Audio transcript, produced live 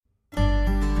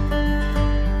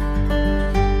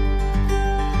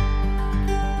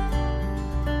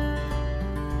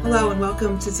Hello and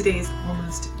welcome to today's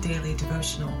Almost Daily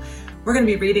Devotional. We're going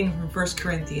to be reading from 1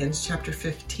 Corinthians chapter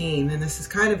 15, and this is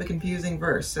kind of a confusing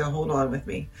verse, so hold on with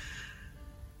me.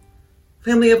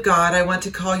 Family of God, I want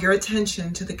to call your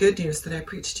attention to the good news that I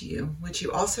preached to you, which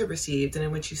you also received and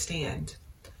in which you stand.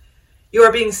 You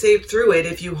are being saved through it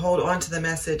if you hold on to the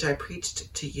message I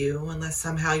preached to you, unless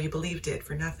somehow you believed it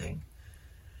for nothing.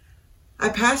 I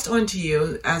passed on to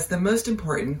you as the most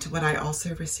important what I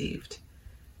also received.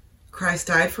 Christ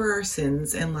died for our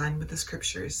sins in line with the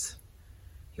Scriptures.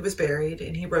 He was buried,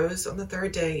 and he rose on the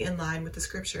third day in line with the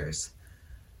Scriptures.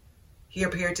 He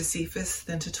appeared to Cephas,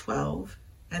 then to 12,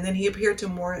 and then he appeared to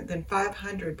more than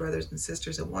 500 brothers and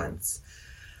sisters at once.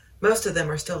 Most of them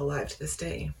are still alive to this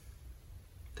day,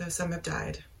 though some have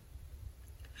died.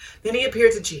 Then he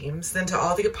appeared to James, then to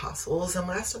all the apostles, and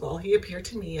last of all, he appeared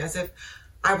to me as if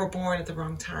I were born at the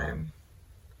wrong time.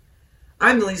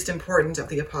 I'm the least important of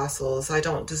the apostles. I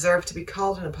don't deserve to be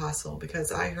called an apostle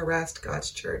because I harassed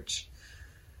God's church.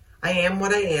 I am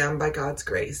what I am by God's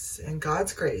grace, and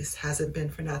God's grace hasn't been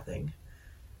for nothing.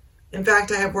 In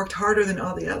fact, I have worked harder than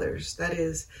all the others. That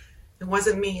is, it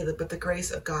wasn't me, but the grace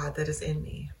of God that is in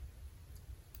me.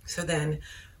 So then,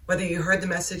 whether you heard the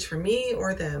message from me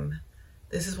or them,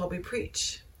 this is what we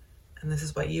preach, and this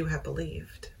is what you have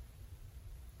believed.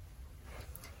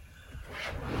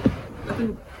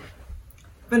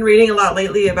 I've been reading a lot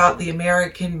lately about the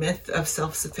American myth of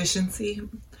self-sufficiency.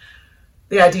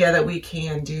 The idea that we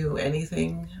can do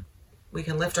anything. We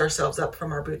can lift ourselves up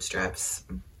from our bootstraps.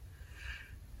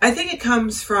 I think it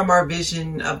comes from our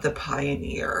vision of the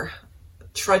pioneer,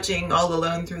 trudging all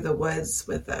alone through the woods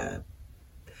with a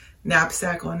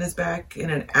knapsack on his back and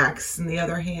an axe in the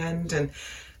other hand, and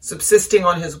subsisting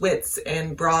on his wits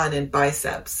and brawn and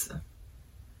biceps.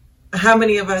 How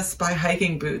many of us buy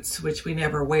hiking boots, which we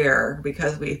never wear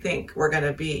because we think we're going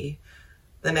to be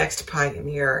the next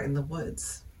pioneer in the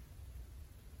woods?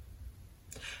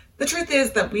 The truth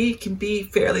is that we can be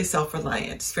fairly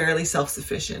self-reliant, fairly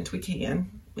self-sufficient. We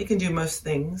can do most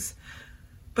things,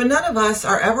 but none of us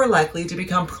are ever likely to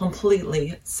become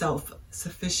completely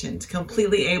self-sufficient,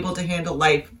 completely able to handle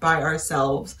life by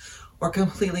ourselves or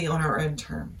completely on our own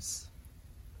terms.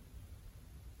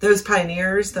 Those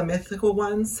pioneers, the mythical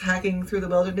ones, hacking through the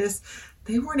wilderness,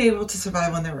 they weren't able to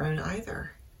survive on their own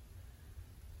either.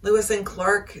 Lewis and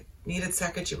Clark needed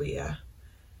Sacagawea.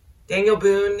 Daniel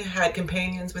Boone had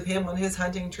companions with him on his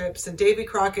hunting trips, and Davy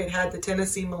Crockett had the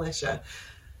Tennessee militia.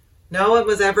 No one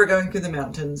was ever going through the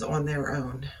mountains on their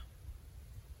own.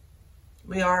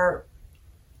 We are,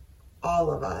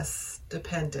 all of us,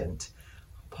 dependent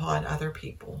upon other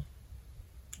people.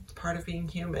 It's part of being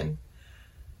human.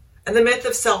 And the myth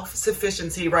of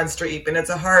self-sufficiency runs deep, and it's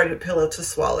a hard pill to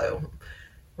swallow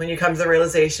when you come to the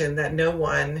realization that no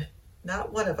one,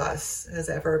 not one of us, has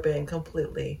ever been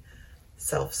completely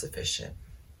self-sufficient.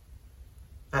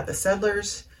 Not the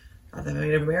settlers, not the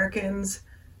Native Americans,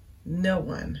 no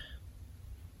one.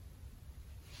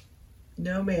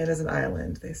 No man is an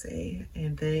island, they say,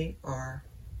 and they are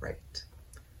right.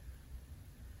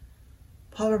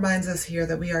 Paul reminds us here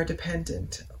that we are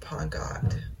dependent upon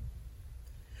God.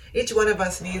 Each one of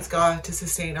us needs God to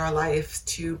sustain our lives,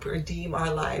 to redeem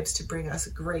our lives, to bring us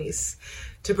grace,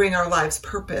 to bring our lives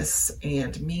purpose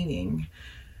and meaning.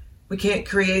 We can't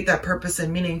create that purpose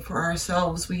and meaning for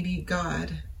ourselves. We need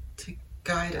God to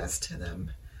guide us to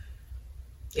them.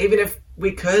 Even if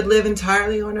we could live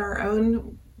entirely on our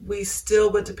own, we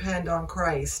still would depend on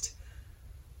Christ.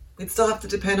 We'd still have to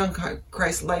depend on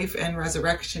Christ's life and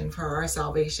resurrection for our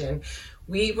salvation.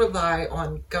 We rely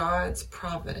on God's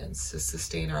providence to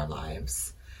sustain our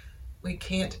lives. We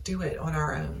can't do it on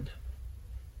our own.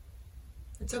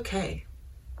 It's okay.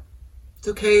 It's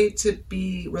okay to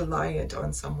be reliant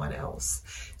on someone else.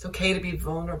 It's okay to be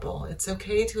vulnerable. It's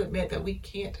okay to admit that we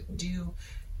can't do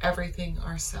everything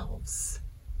ourselves.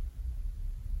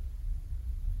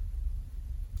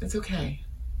 It's okay.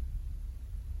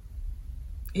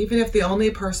 Even if the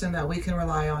only person that we can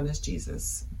rely on is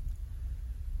Jesus.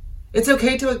 It's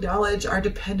okay to acknowledge our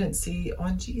dependency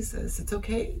on Jesus. It's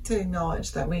okay to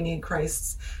acknowledge that we need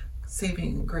Christ's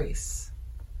saving grace.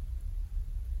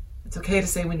 It's okay to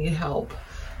say we need help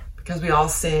because we all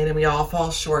sin and we all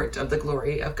fall short of the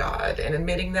glory of God. And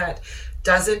admitting that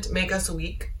doesn't make us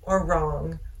weak or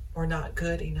wrong or not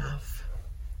good enough.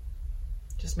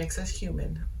 It just makes us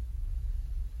human.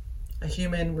 A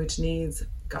human which needs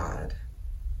God,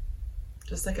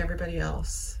 just like everybody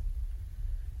else.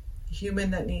 A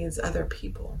human that needs other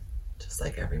people, just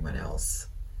like everyone else.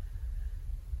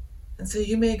 And so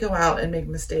you may go out and make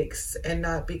mistakes and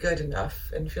not be good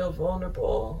enough and feel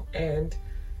vulnerable and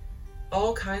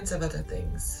all kinds of other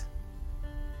things.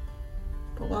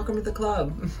 Well, welcome to the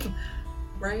club,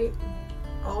 right?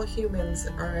 All humans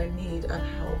are in need of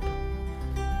help,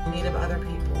 in need of other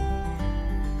people,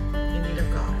 in need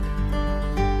of God.